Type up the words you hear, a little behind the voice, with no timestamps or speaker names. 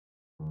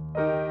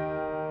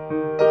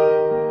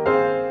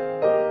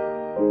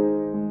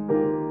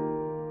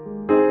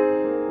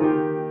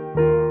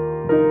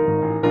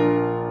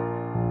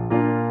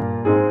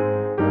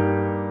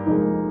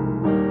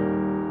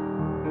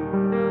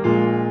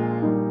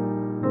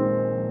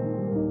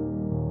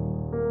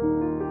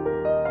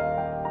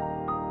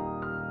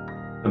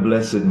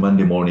Blessed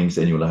Monday morning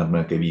sa inyo lahat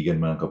mga kaibigan,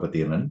 mga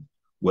kapatiran.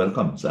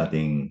 Welcome sa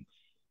ating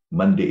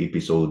Monday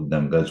episode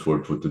ng God's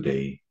Word for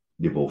Today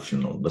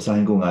devotional.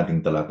 Basahin ko ang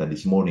ating talata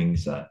this morning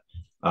sa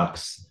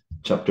Acts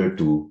chapter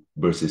 2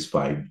 verses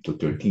 5 to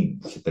 13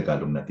 sa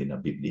Tagalog natin na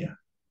Biblia.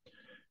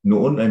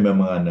 Noon ay may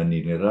mga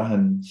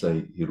naninirahan sa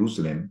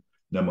Jerusalem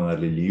na mga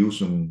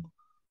reliyosong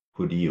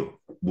Hudiyo,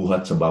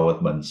 buhat sa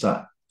bawat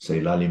bansa sa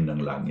ilalim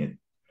ng langit.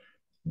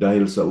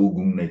 Dahil sa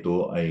ugong na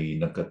ito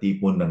ay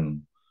nagkatipon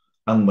ang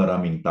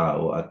maraming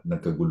tao at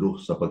nagkagulo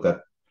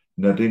sapagkat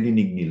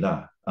narinig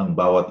nila ang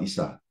bawat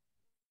isa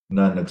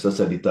na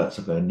nagsasalita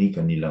sa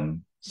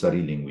kanilang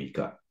sariling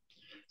wika.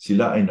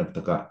 Sila ay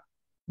nagtaka,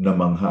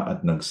 namangha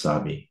at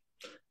nagsabi,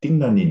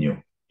 "Tingnan ninyo,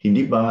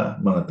 hindi ba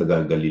mga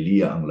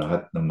taga-Galilea ang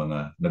lahat ng mga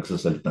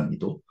nagsasalitang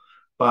ito?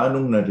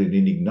 Paanong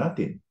narinig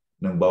natin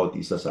ng bawat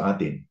isa sa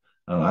atin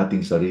ang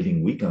ating sariling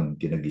wikang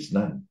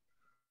kinagisnan?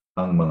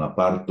 Ang mga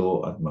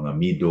Parto at mga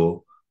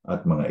Medo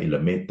at mga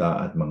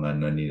Elamita at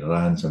mga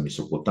naninirahan sa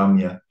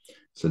Mesopotamia,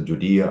 sa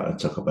Judea at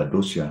sa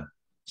Cappadocia,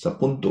 sa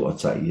Ponto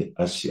at sa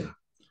Asia,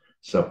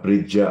 sa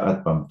Phrygia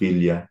at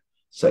Pamphylia,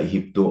 sa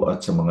Ehipto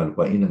at sa mga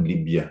lupain ng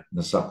Libya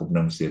na sakop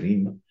ng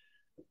Cyrene,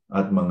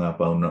 at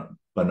mga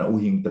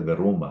panauhing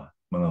taga-Roma,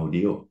 mga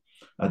Hudiyo,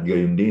 at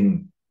gayon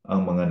din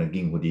ang mga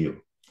naging Hudiyo,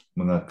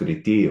 mga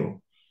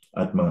Creteo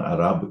at mga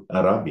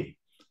Arabi,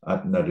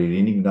 at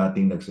naririnig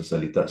nating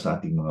nagsasalita sa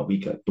ating mga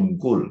wika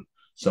tungkol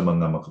sa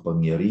mga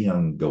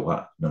makapangyarihang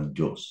gawa ng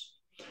Diyos.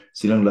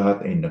 Silang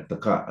lahat ay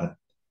nagtaka at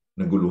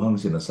naguluhang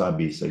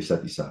sinasabi sa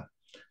isa't isa,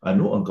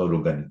 ano ang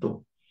kahulugan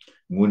nito?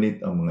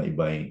 Ngunit ang mga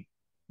iba ay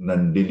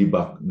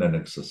nandilibak na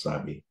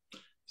nagsasabi,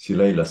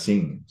 sila'y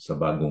lasing sa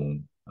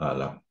bagong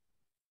alak.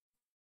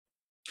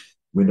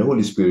 When the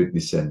Holy Spirit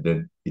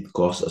descended, it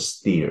caused a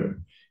stir,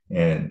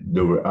 and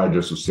there were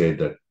others who said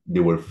that they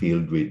were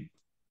filled with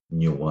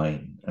new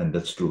wine, and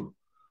that's true.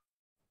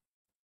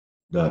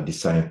 The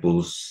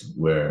disciples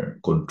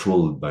were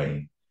controlled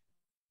by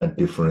a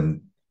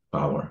different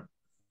power.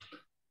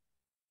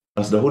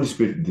 As the Holy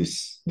Spirit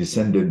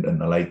descended and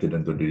alighted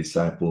unto the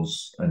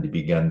disciples, and they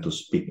began to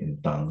speak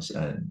in tongues,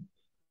 and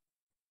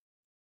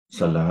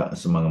sa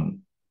mga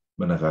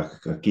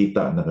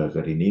nakakakita,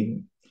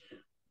 nakakarinig,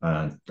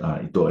 at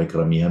ito ay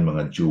karamihan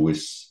mga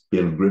Jewish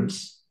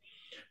pilgrims,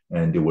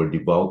 and they were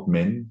devout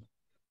men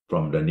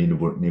from the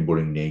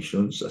neighboring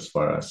nations as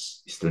far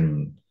as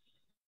Eastern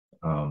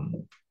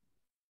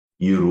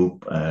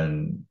Europe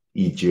and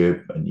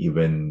Egypt, and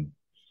even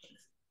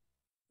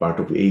part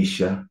of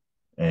Asia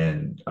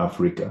and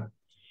Africa.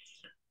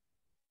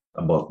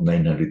 About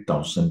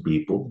 900,000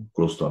 people,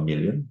 close to 1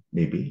 million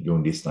maybe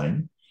during this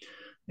time.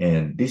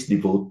 And these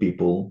devout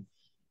people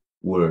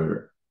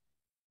were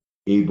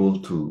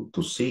able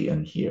to see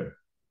and hear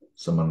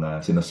sa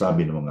mga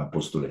sinasabi ng mga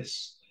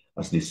apostoles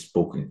as they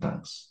spoke in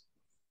tongues.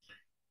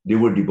 They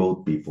were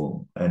devout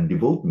people, and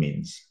devout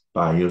means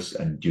pious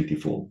and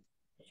dutiful.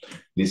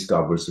 This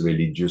covers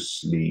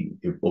religiously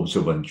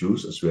observant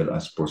Jews as well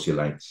as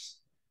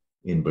proselytes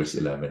in verse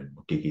 11.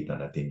 Makikita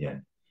natin yan.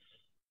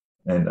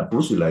 And a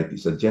proselyte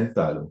is a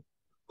Gentile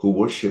who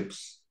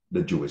worships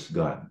the Jewish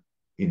God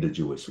in the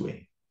Jewish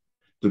way,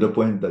 to the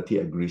point that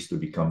he agrees to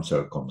become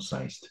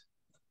circumcised.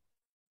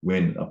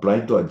 When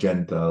applied to a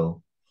Gentile,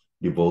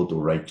 devout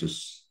or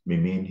righteous may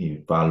mean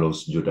he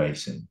follows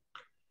Judaism,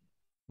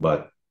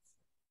 but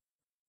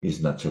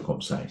is not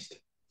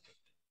circumcised.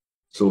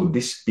 So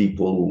these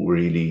people were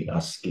really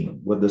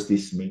asking, what does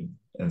this mean?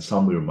 And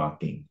some were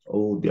mocking,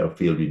 oh, they are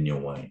filled with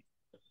new wine.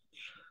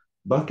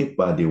 Bakit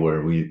pa they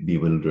were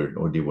bewildered,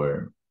 or they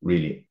were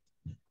really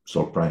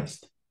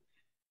surprised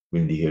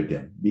when they hear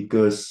them?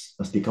 Because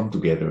as they come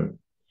together,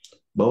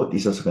 bawat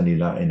isa sa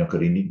kanila ay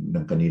nakarinig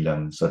ng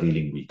kanilang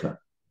sariling wika,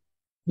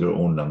 their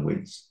own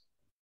language.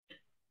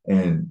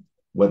 And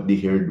what they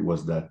heard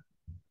was that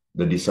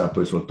the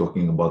disciples were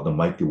talking about the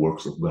mighty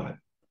works of God.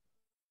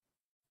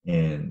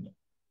 And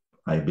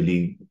I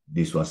believe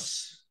this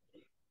was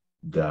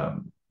the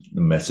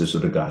message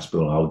of the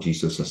gospel, how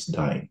Jesus has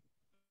died,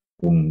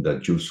 whom the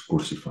Jews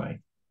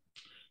crucified.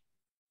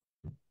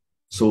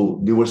 So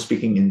they were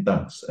speaking in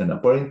tongues, and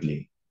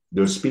apparently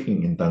their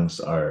speaking in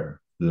tongues are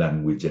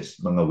languages,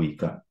 mga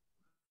wika,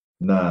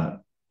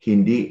 na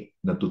hindi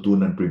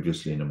natutunan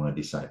previously ng mga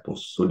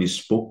disciples. So they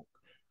spoke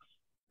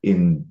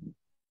in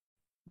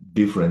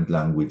different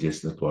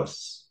languages that were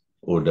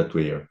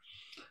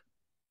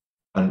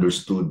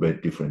understood by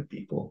different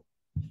people.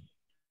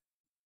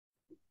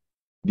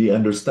 The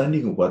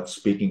understanding of what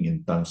speaking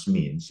in tongues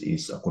means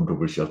is a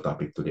controversial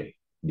topic today,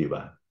 di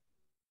ba?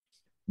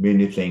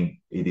 Many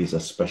think it is a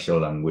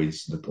special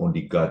language that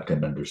only God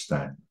can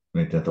understand.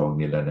 May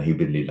tinatawag nila na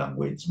heavenly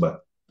language.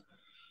 But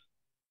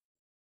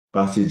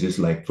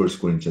passages like 1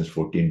 Corinthians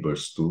 14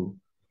 verse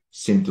 2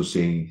 seem to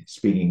say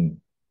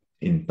speaking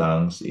in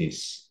tongues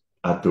is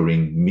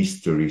uttering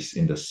mysteries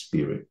in the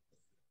spirit.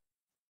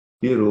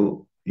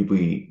 Pero if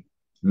we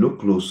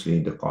look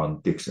closely the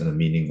context and the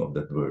meaning of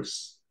that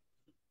verse,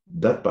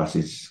 that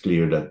passage is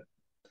clear that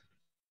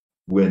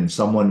when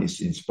someone is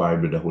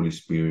inspired by the Holy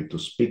Spirit to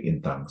speak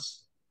in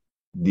tongues,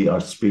 they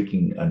are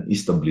speaking an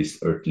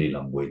established earthly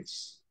language.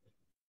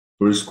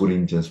 1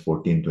 Corinthians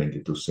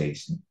 14:22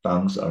 says,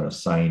 tongues are a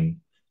sign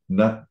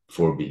not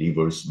for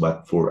believers,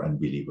 but for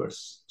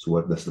unbelievers. So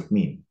what does that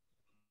mean?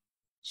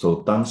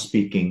 So tongue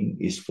speaking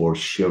is for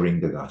sharing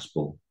the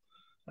gospel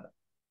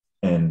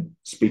and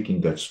speaking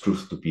God's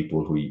truth to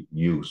people who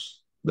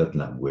use that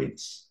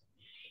language.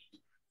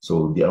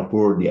 So they are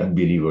for the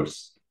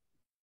unbelievers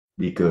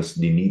because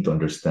they need to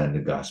understand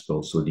the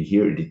gospel. So they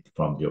hear it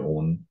from their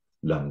own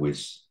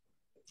language.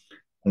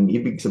 Ang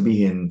ibig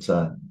sabihin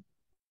sa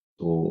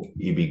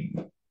ibig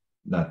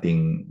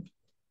nating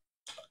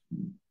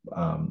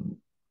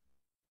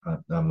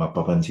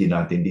mapapansin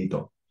natin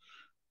dito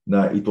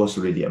na it was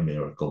really a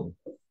miracle.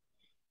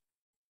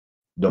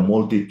 The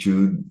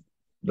multitude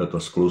that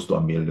was close to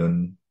 1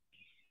 million,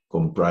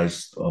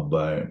 comprised of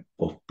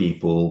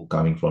people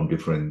coming from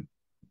different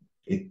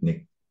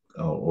ethnic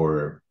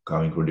or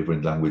coming from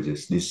different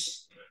languages.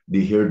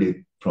 They heard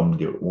it from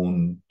their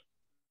own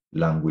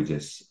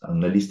languages.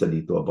 Ang nalista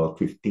dito about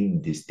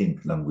 15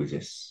 distinct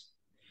languages.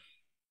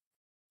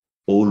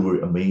 All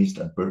were amazed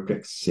and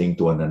perplexed, saying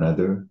to one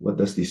another, what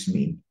does this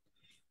mean?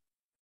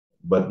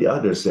 But the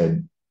others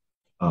said,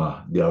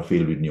 they are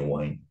filled with new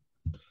wine.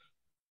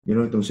 You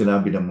know, itong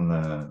sinabi ng mga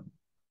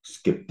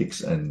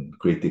skeptics and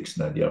critics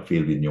na they are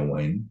filled with new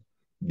wine,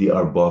 they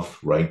are both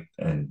right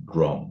and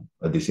wrong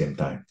at the same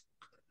time.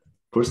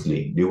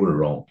 Firstly, they were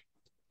wrong.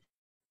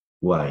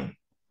 Why?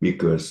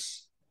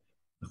 Because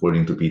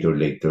according to Peter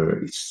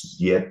later, it's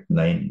yet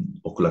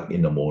 9 o'clock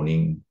in the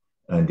morning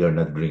and they're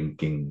not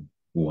drinking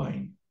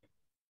wine.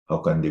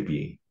 How can they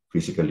be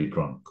physically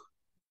drunk?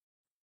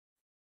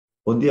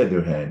 On the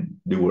other hand,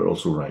 they were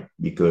also right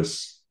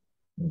because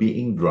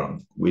being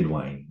drunk with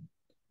wine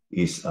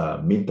is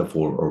a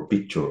metaphor or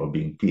picture of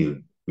being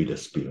filled with the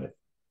Spirit.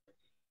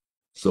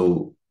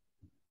 So,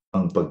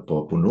 ang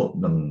pagpapuno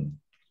ng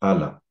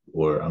alak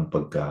or ang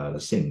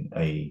pagkalasing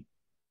ay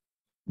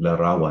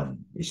larawan,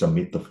 is a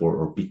metaphor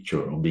or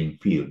picture of being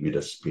filled with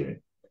the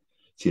Spirit.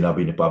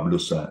 Sinabi ni Pablo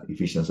sa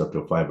Ephesians 5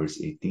 verse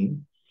 18,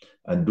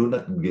 and do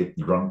not get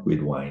drunk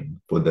with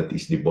wine, for that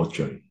is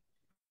debauchery,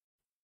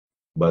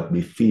 but be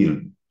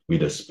filled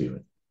with the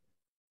Spirit.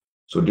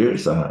 So there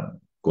is a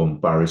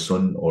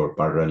comparison or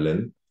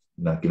parallel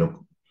na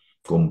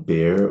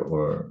compare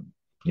or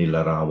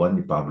nilarawan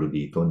ni Pablo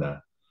dito na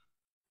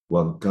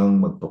huwag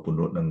kang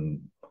magpapuno ng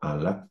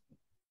alak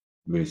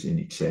which is in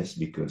excess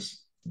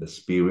because the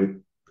spirit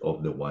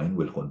of the wine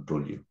will control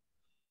you.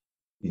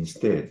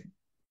 Instead,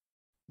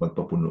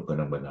 magpapuno ka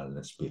ng banal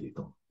na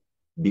spirito.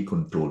 Be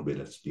controlled by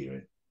the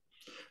Spirit.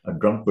 A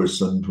drunk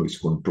person who is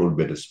controlled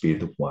by the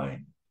spirit of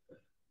wine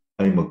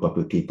ay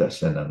magpapakita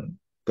siya ng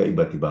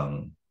kaiba't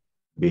ibang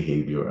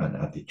behavior and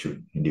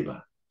attitude, hindi ba?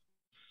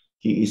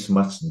 He is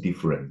much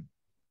different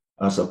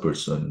as a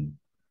person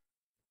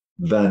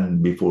than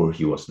before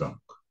he was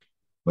drunk.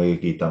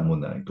 Makikita mo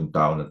na itong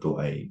tao na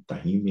to ay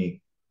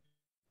tahimik,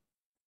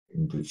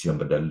 hindi siya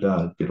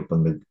madaldal, pero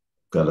pag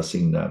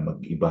nagkalasing na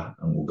mag-iba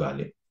ang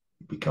ugali,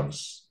 it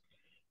becomes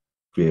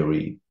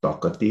very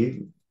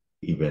talkative,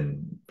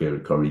 even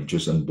very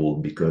courageous and bold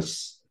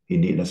because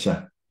hindi na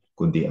siya,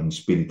 kundi ang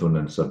spirito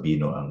na sa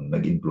bino ang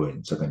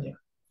nag-influence sa kanya.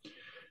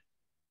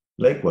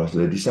 Likewise,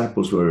 the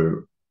disciples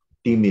were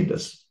timid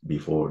as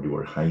before. They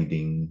were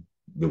hiding.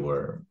 They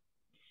were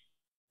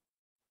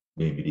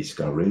maybe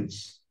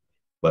discouraged.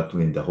 But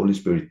when the Holy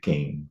Spirit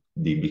came,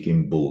 they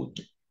became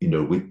bold in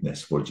their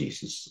witness for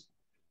Jesus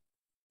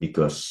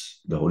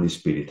because the Holy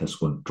Spirit has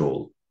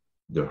controlled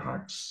their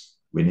hearts.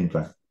 When in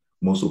fact,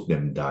 most of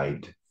them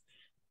died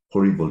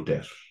horrible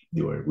death.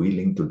 They were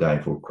willing to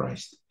die for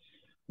Christ.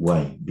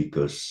 Why?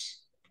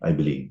 Because I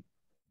believe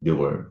they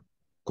were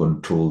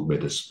controlled by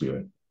the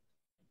Spirit.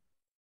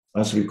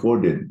 As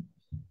recorded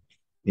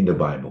in the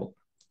Bible,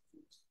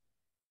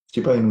 si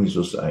Panginoong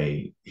Jesus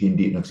ay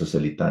hindi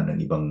nagsasalita ng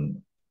ibang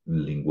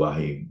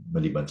lingwahe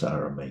maliban sa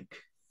Aramaic.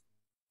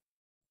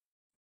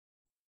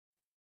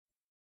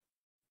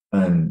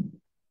 And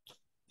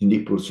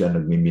hindi po siya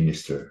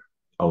nagmi-minister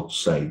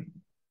outside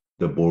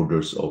the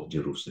borders of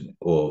Jerusalem,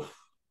 of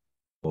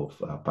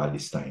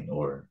Palestine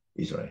or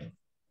Israel.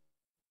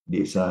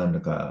 Di siya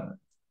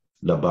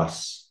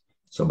nakalabas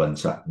sa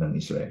bansa ng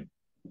Israel.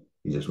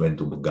 He just went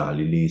to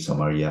Galilee,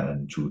 Samaria,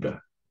 and Judah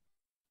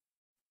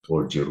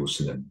or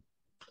Jerusalem.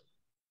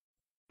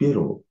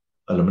 Pero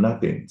alam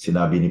natin,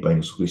 sinabi ni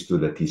Panginoon Kristo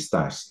that his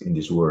task in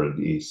this world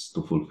is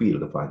to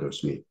fulfill the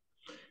Father's will.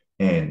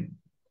 And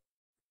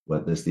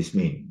what does this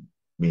mean?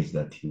 It means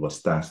that he was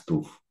tasked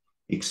to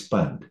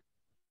expand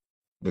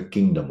the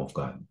kingdom of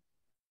God.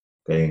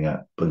 Kaya nga,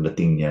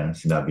 pagdating niya,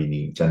 sinabi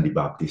ni John the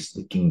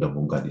Baptist, the kingdom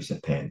of God is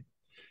at hand.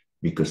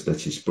 Because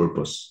that's his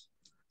purpose,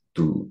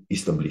 to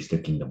establish the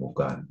kingdom of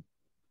God.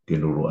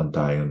 Tinuruan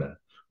tayo na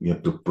We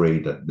have to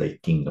pray that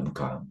thy kingdom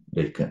come,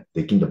 thy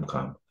kingdom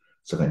come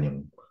sa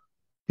kanyang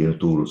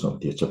tinuturo sa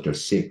Matthew chapter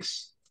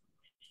 6.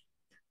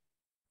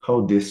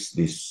 How this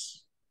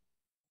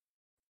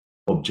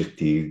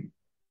objective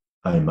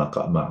ay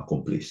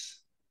ma-accomplish.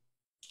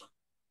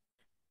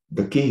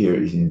 The key here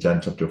is in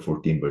John chapter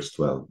 14, verse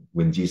 12,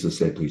 when Jesus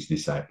said to his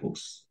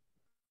disciples,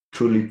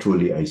 "Truly,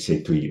 truly, I say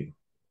to you,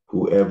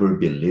 whoever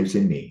believes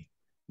in me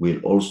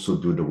will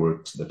also do the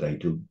works that I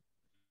do,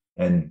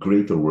 and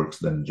greater works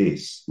than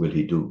this will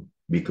he do,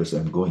 because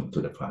I'm going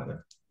to the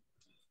Father."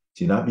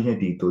 Sinabi niya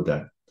dito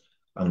that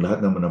ang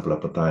lahat ng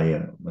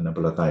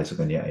manampalataya sa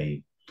kanya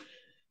ay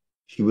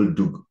he will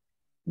do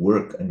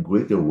work and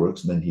greater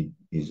works than he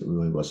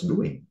was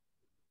doing.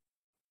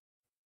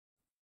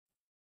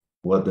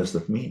 What does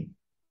that mean?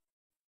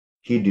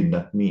 He did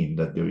not mean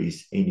that there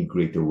is any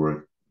greater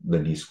work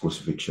than his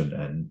crucifixion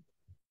and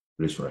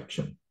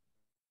resurrection.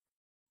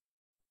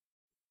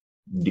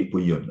 Hindi po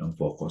yun ang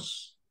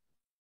focus.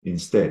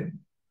 Instead,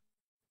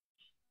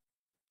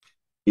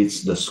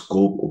 it's the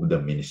scope of the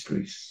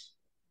ministries.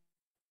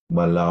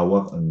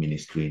 Malawak ang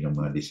ministry ng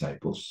mga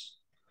disciples.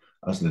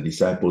 As the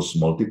disciples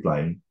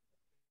multiply,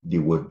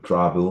 they would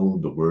travel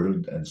the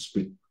world and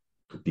speak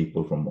to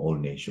people from all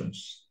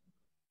nations.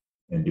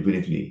 And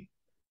definitely,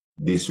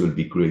 this will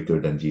be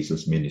greater than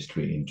Jesus'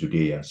 ministry in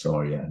Judea,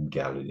 Samaria, and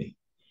Galilee.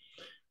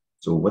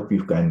 So what we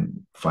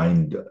can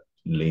find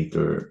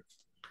later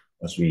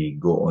as we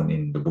go on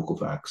in the book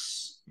of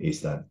Acts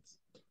is that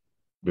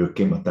there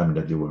came a time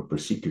that they were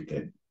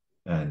persecuted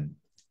and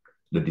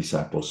the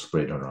disciples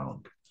spread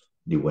around.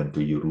 They went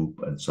to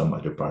Europe and some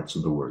other parts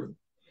of the world.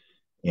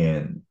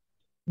 And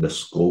the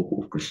scope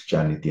of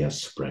Christianity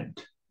has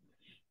spread.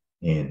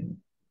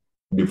 And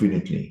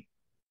definitely,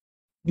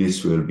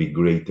 this will be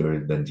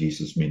greater than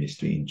Jesus'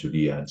 ministry in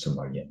Judea and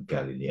Samaria and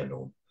Galilee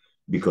alone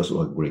because of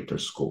a greater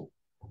scope.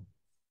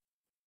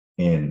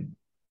 And,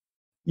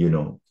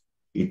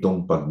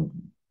 itong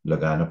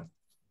paglaganap,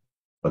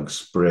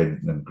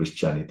 pag-spread ng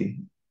Christianity,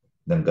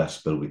 ng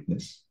gospel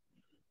witness,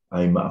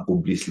 ay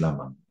ma-accomplish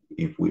lamang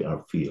if we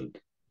are filled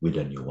with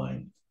a new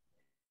wine.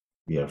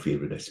 We are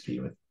filled with the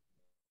Spirit.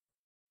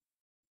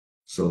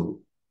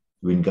 So,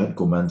 when God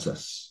commands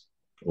us,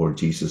 or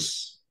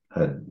Jesus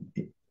had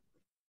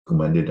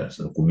commanded us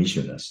or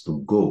commissioned us to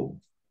go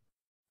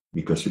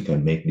because we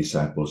can make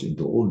disciples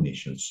into all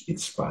nations,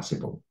 it's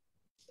possible.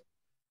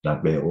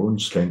 Not by our own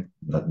strength,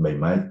 not by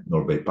might,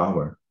 nor by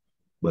power,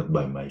 but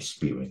by my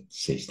Spirit,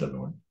 says the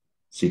Lord.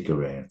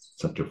 Zechariah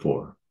chapter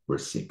 4,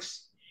 verse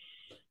 6.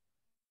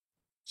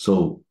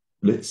 So,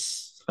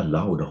 let's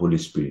allow the Holy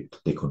Spirit to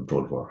take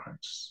control of our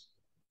hearts.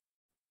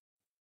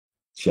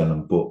 Siya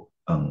lang po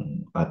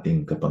ang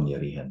ating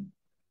kapangyarihan.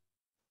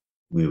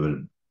 We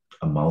will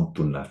amount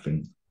to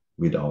nothing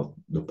without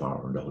the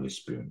power of the Holy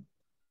Spirit.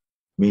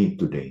 May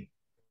today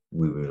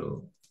we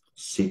will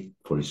seek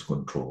for His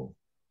control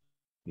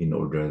in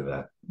order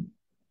that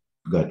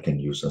God can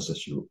use us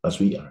as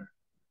we are.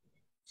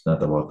 It's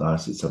not about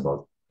us, it's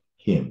about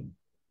Him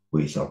who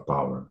is our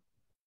power.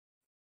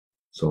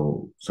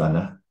 So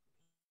sana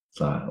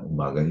sa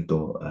umagang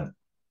ito at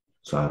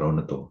sa araw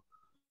na to,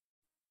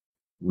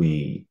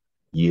 we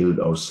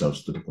yield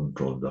ourselves to the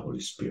control of the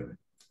Holy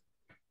Spirit.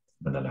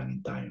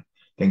 Manalangin tayo.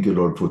 Thank you,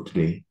 Lord, for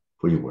today,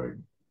 for your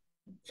word.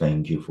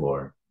 Thank you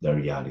for the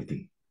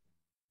reality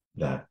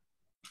that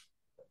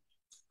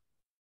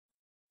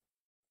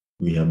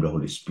we have the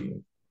Holy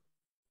Spirit.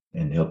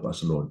 And help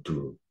us, Lord,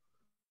 to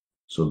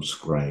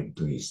subscribe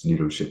to His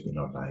leadership in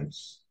our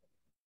lives.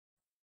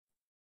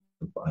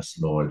 Help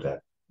us, Lord,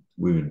 that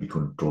we will be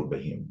controlled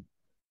by Him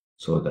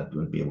so that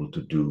we'll be able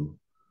to do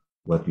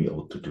what we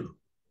ought to do.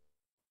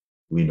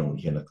 We know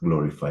we cannot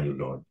glorify you,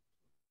 Lord,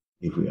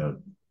 if we are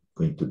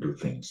going to do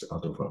things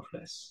out of our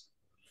flesh.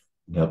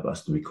 Help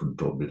us to be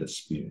controlled by the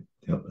Spirit.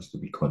 Help us to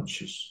be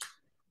conscious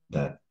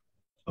that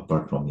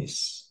apart from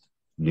His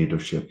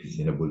leadership, His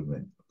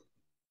enablement,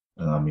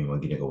 ang aming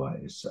mga ginagawa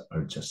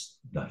are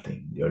just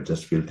nothing. They are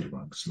just filthy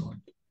rags,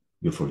 Lord,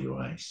 before your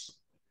eyes.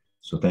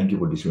 So thank you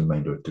for this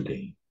reminder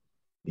today.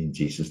 In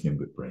Jesus' name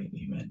we pray.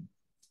 Amen.